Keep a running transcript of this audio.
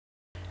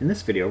In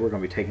this video, we're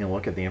going to be taking a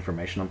look at the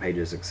information on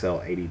pages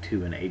Excel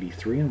 82 and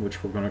 83 in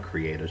which we're going to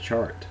create a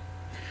chart.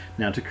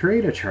 Now, to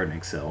create a chart in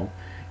Excel,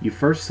 you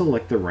first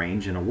select the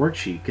range in a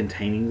worksheet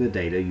containing the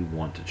data you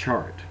want to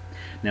chart.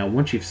 Now,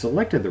 once you've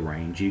selected the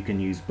range, you can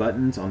use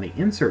buttons on the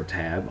Insert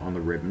tab on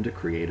the ribbon to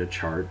create a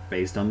chart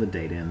based on the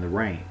data in the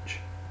range.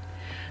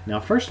 Now,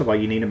 first of all,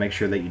 you need to make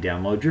sure that you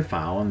download your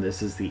file, and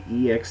this is the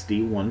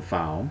EXD1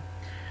 file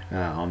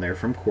on there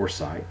from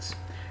CoreSites.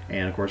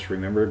 And of course,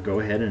 remember, go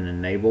ahead and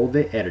enable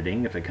the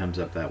editing if it comes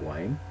up that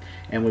way.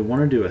 And we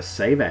want to do a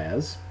Save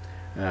As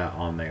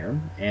on there.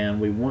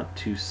 And we want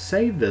to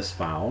save this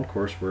file, of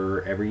course,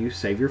 wherever you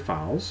save your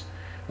files.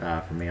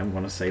 For me, I'm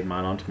going to save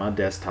mine onto my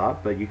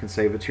desktop, but you can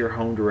save it to your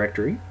home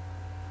directory.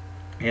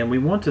 And we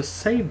want to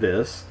save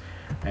this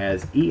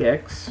as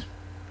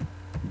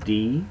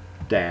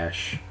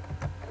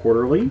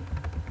EXD-quarterly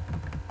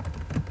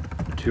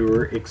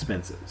tour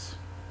expenses.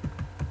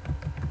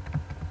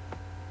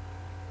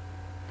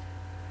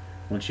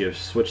 Once you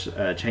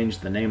have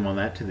changed the name on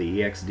that to the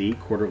EXD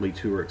Quarterly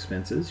Tour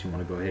Expenses, you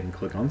want to go ahead and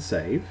click on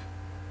Save.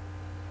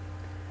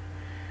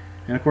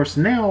 And of course,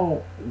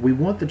 now we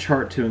want the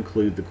chart to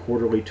include the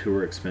quarterly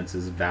tour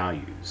expenses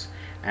values,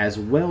 as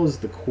well as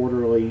the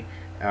quarterly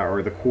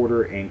or the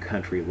quarter and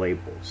country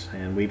labels.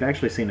 And we've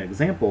actually seen an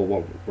example of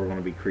what we're going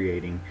to be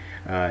creating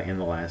in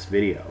the last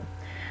video.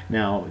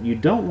 Now, you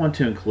don't want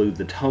to include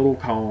the total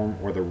column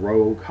or the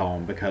row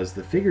column because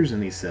the figures in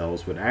these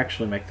cells would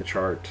actually make the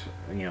chart,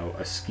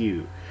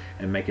 askew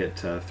and make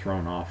it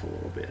thrown off a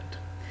little bit.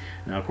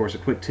 Now, of course, a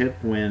quick tip: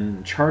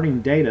 when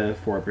charting data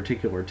for a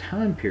particular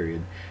time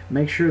period,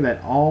 make sure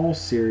that all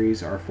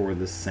series are for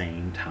the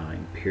same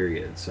time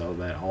period, so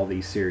that all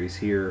these series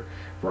here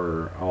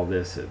for all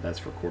this, that's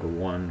for quarter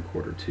 1,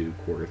 quarter 2,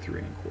 quarter 3,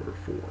 and quarter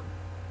 4.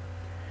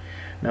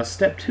 Now,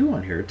 step 2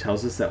 on here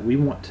tells us that we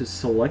want to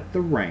select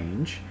the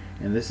range,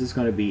 and this is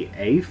going to be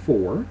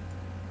A4,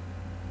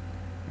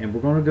 and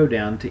we're going to go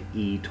down to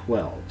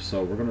E12.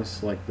 So we're going to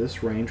select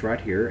this range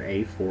right here,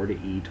 A4 to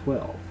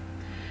E12.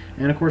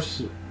 And of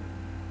course,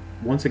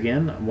 once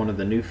again, one of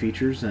the new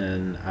features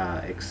in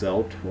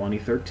Excel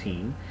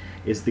 2013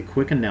 is the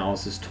Quick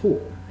Analysis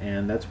tool,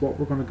 and that's what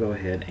we're going to go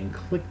ahead and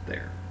click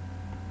there.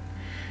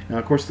 Now,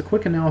 of course, the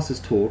Quick Analysis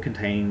tool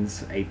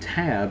contains a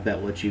tab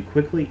that lets you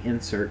quickly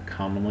insert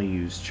commonly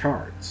used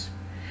charts.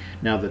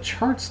 Now, the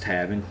Charts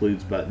tab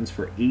includes buttons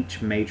for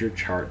each major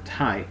chart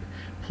type,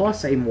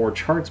 plus a More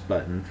Charts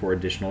button for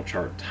additional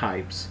chart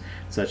types,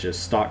 such as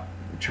stock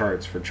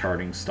charts for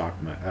charting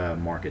stock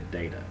market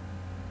data.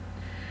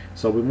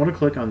 So we want to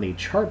click on the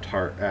Charts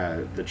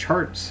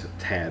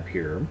tab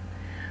here,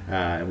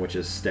 which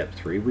is step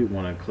 3. We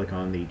want to click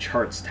on the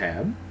Charts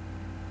tab.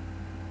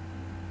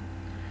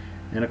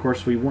 And of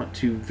course, we want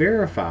to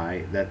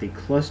verify that the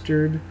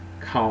clustered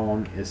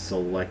column is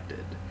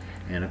selected.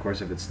 And of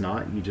course, if it's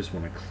not, you just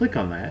want to click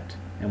on that.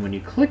 And when you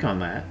click on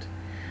that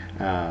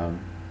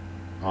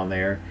on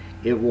there,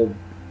 it will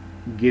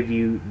give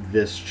you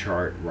this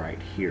chart right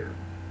here.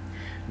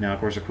 Now, of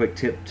course, a quick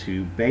tip: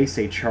 to base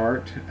a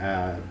chart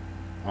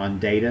on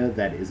data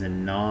that is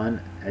in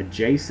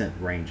non-adjacent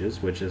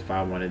ranges, which is if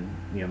I wanted,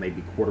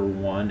 maybe quarter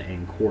 1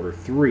 and quarter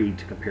 3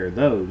 to compare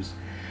those,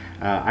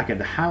 I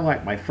could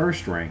highlight my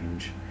first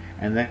range,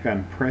 and then I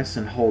can press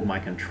and hold my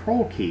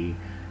control key,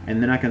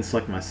 and then I can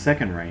select my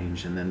second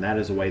range, and then that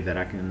is a way that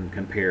I can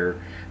compare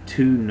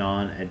two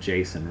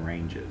non-adjacent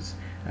ranges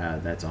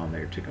that's on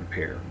there to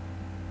compare.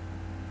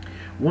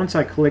 Once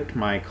I clicked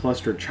my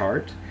cluster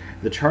chart,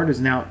 the chart is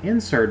now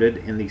inserted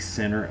in the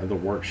center of the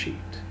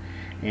worksheet.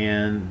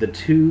 And the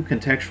two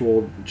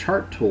contextual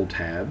chart tool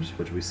tabs,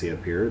 which we see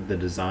up here, the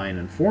Design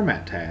and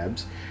Format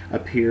tabs,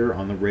 appear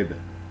on the ribbon.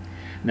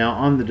 Now,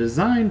 on the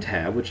Design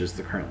tab, which is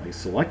the currently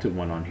selected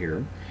one on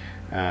here,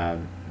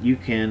 you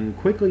can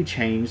quickly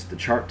change the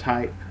chart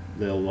type,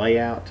 the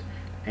layout,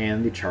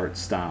 and the chart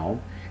style.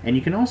 And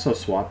you can also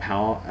swap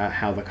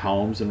how the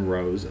columns and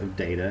rows of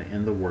data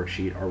in the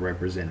worksheet are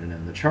represented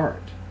in the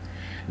chart.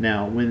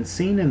 Now, when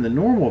seen in the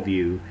normal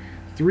view,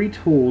 3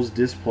 tools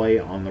display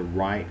on the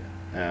right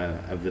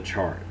of the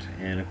chart.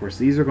 And of course,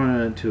 these are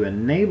going to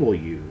enable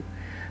you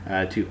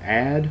to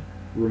add,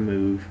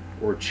 remove,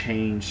 or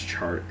change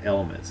chart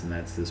elements, and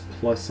that's this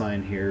plus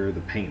sign here,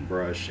 the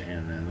paintbrush,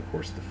 and then of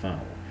course the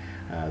funnel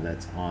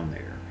that's on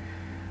there.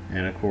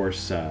 And of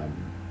course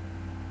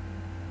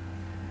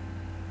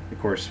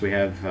we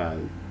have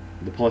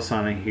the plus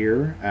sign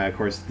here. Of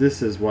course,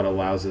 this is what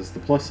allows us, the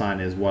plus sign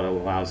is what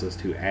allows us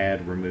to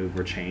add, remove,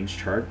 or change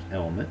chart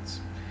elements.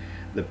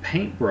 The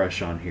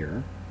paintbrush on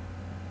here,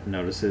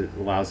 notice it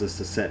allows us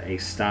to set a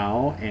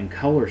style and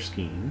color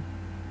scheme.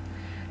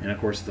 And of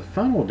course, the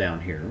funnel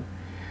down here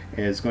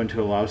is going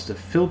to allow us to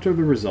filter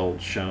the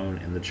results shown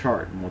in the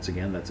chart. And once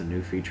again, that's a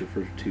new feature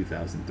for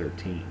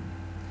 2013.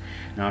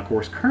 Now, of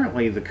course,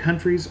 currently the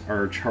countries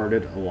are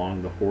charted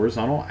along the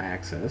horizontal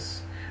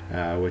axis,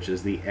 which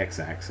is the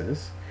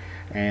x-axis,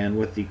 and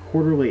with the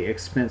quarterly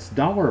expense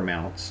dollar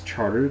amounts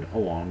charted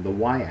along the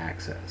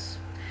y-axis.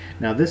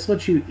 Now, this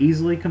lets you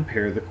easily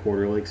compare the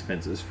quarterly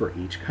expenses for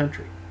each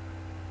country.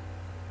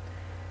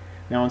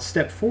 Now in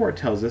step 4, it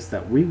tells us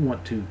that we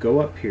want to go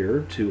up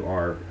here to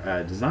our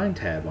design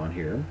tab on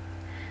here,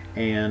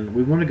 and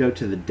we want to go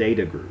to the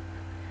data group,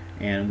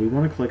 and we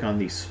want to click on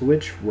the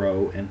switch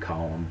row and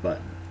column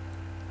button.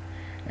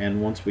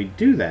 And once we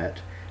do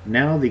that,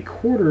 now the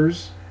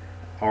quarters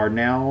are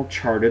now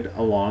charted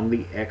along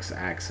the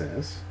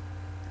x-axis,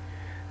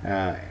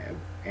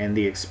 and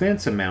the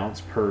expense amounts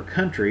per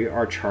country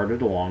are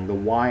charted along the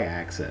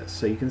y-axis.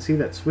 So you can see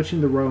that switching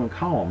the row and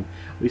column,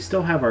 we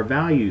still have our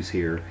values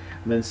here,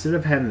 but instead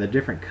of having the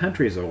different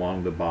countries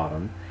along the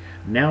bottom,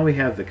 now we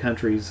have the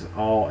countries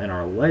all in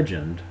our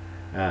legend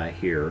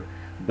here,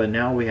 but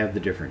now we have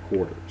the different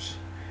quarters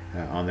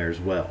on there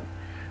as well.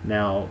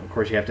 Now, of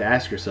course, you have to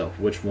ask yourself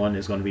which one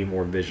is going to be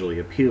more visually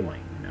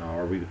appealing.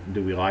 Now,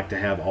 do we like to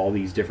have all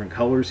these different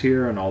colors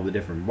here and all the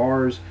different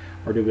bars,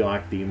 or do we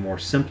like the more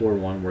simpler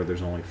one where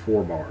there's only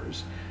 4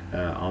 bars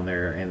on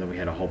there, and then we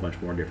had a whole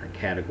bunch more different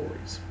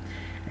categories?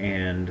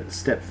 And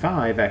step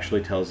 5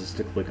 actually tells us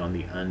to click on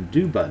the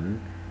undo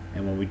button,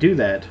 and when we do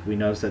that, we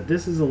notice that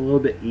this is a little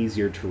bit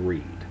easier to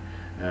read.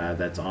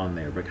 That's on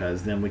there,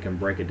 because then we can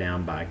break it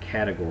down by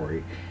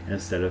category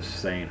instead of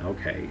saying,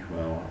 okay,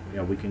 well,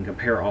 we can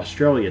compare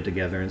Australia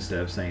together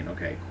instead of saying,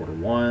 okay, quarter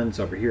 1's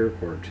over here,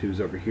 quarter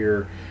 2's over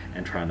here,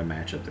 and trying to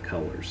match up the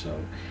colors.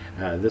 So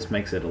this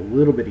makes it a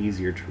little bit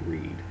easier to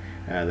read.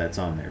 That's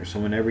on there. So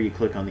whenever you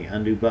click on the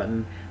undo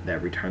button,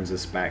 that returns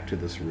us back to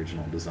this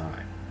original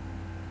design.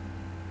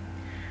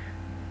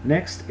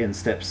 Next, in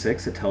step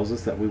 6, it tells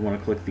us that we want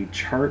to click the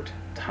chart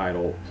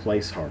title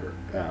placeholder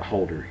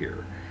holder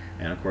here.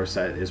 And of course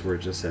that is where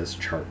it just says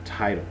chart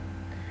title.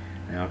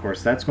 Now of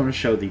course that's going to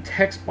show the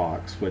text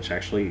box, which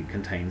actually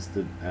contains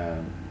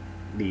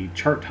the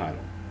chart title.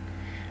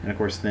 And of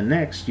course then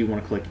next you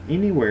want to click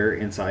anywhere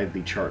inside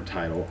the chart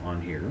title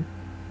on here,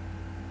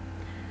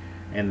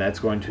 and that's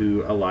going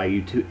to allow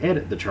you to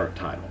edit the chart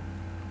title.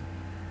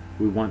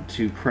 We want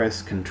to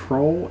press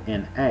Control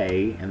and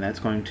A, and that's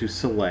going to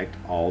select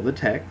all the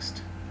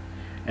text,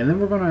 and then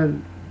we're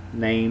going to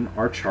name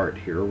our chart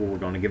here, where we're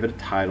going to give it a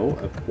title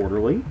of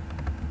quarterly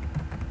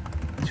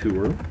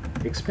tour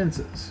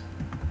expenses.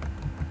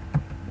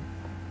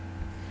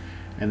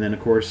 And then of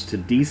course to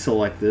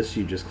deselect this,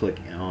 you just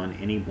click on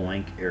any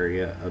blank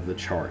area of the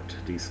chart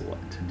to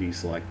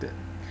deselect it.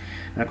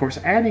 Now of course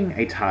adding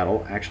a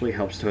title actually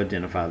helps to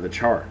identify the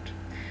chart.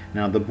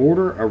 Now the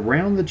border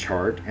around the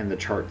chart and the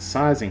chart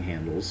sizing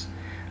handles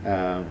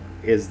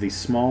is the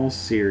small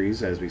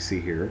series, as we see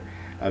here,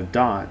 of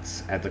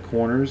dots at the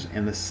corners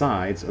and the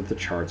sides of the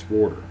chart's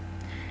border.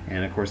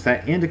 And of course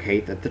that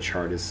indicate that the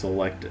chart is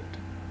selected.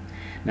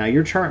 Now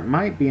your chart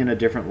might be in a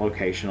different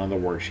location on the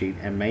worksheet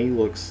and may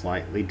look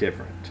slightly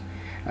different.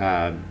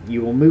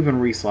 You will move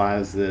and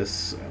resize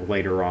this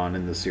later on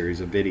in the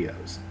series of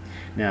videos.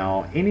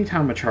 Now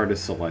anytime a chart is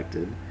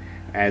selected,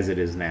 as it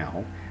is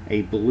now,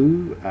 a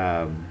blue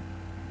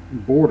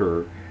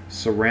border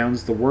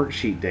surrounds the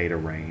worksheet data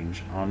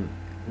range on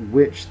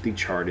which the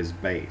chart is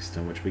based,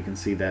 and which we can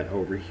see that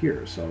over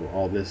here. So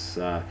all this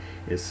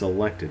is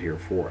selected here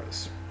for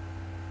us.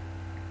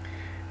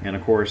 And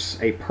of course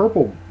a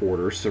purple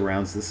border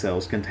surrounds the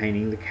cells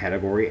containing the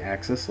category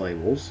access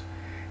labels,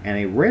 and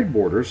a red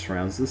border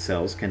surrounds the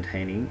cells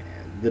containing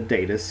the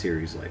data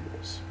series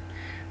labels.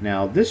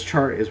 Now this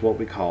chart is what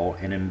we call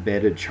an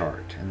embedded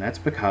chart, and that's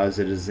because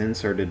it is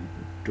inserted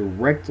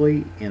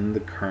directly in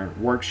the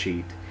current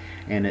worksheet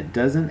and it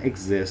doesn't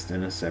exist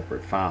in a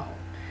separate file.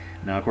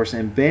 Now of course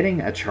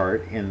embedding a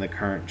chart in the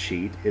current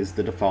sheet is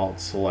the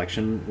default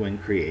selection when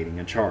creating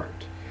a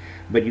chart.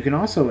 But you can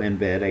also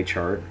embed a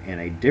chart in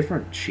a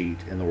different sheet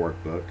in the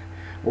workbook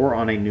or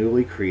on a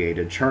newly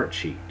created chart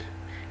sheet.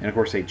 And of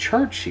course a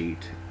chart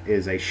sheet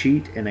is a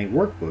sheet in a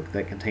workbook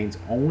that contains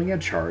only a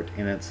chart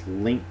and it's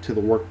linked to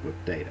the workbook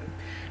data.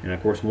 And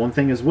of course one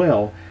thing as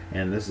well,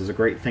 and this is a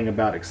great thing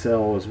about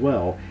Excel as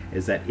well,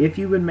 is that if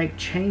you would make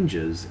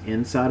changes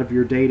inside of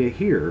your data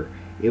here,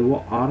 it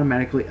will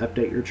automatically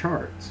update your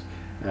charts.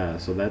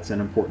 So that's an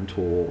important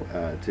tool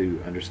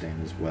to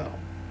understand as well.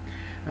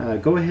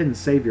 Go ahead and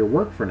save your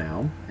work for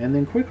now, and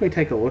then quickly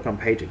take a look on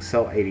page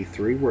Excel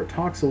 83 where it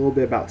talks a little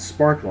bit about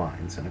spark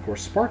lines. And of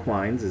course spark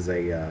lines is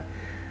a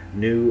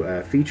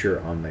new feature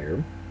on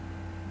there,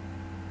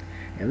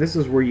 and this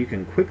is where you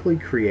can quickly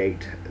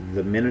create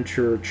the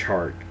miniature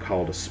chart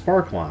called a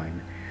spark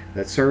line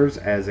that serves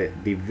as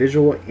the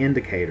visual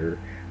indicator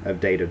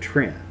of data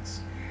trends.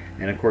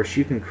 And of course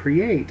you can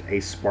create a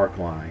spark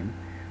line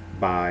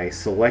by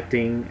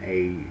selecting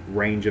a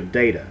range of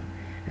data,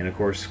 and of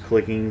course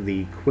clicking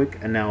the quick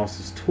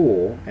analysis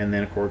tool, and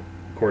then of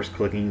course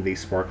clicking the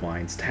spark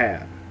lines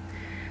tab.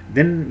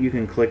 Then you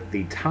can click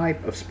the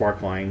type of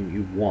spark line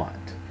you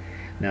want.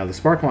 Now the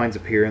spark lines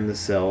appear in the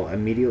cell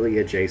immediately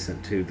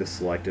adjacent to the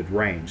selected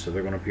range, so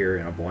they're going to appear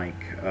in a blank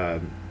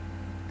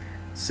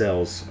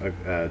cells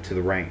to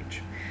the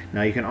range.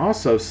 Now you can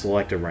also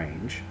select a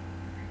range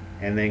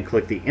and then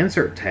click the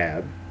insert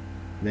tab,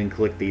 then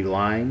click the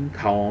line,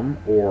 column,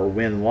 or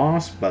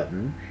win-loss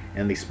button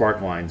in the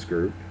spark lines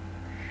group,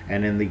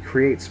 and in the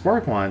create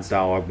spark lines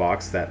dialog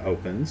box that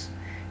opens,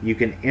 you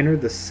can enter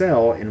the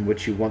cell in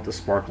which you want the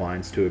spark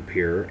lines to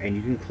appear, and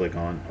you can click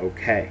on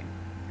OK.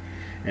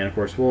 And of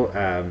course,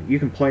 you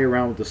can play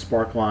around with the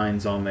spark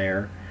lines on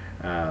there.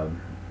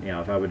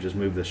 If I would just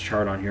move this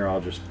chart on here,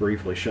 I'll just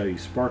briefly show you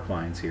spark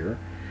lines here.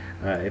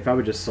 If I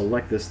would just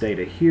select this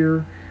data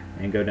here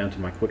and go down to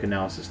my quick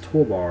analysis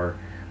toolbar,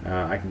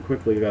 I can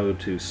quickly go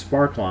to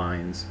spark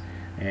lines,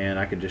 and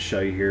I can just show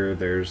you here.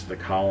 There's the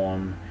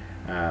column.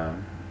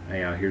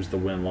 Here's the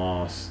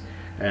win-loss,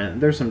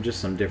 and there's just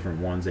some different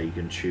ones that you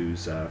can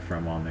choose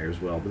from on there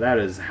as well. But that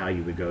is how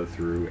you would go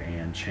through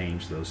and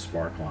change those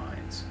spark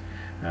lines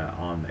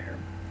on there.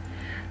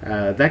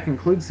 That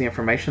concludes the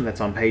information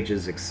that's on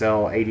pages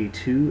Excel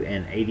 82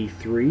 and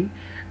 83.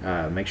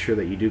 Make sure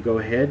that you do go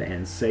ahead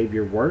and save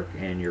your work,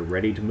 and you're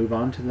ready to move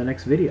on to the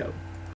next video.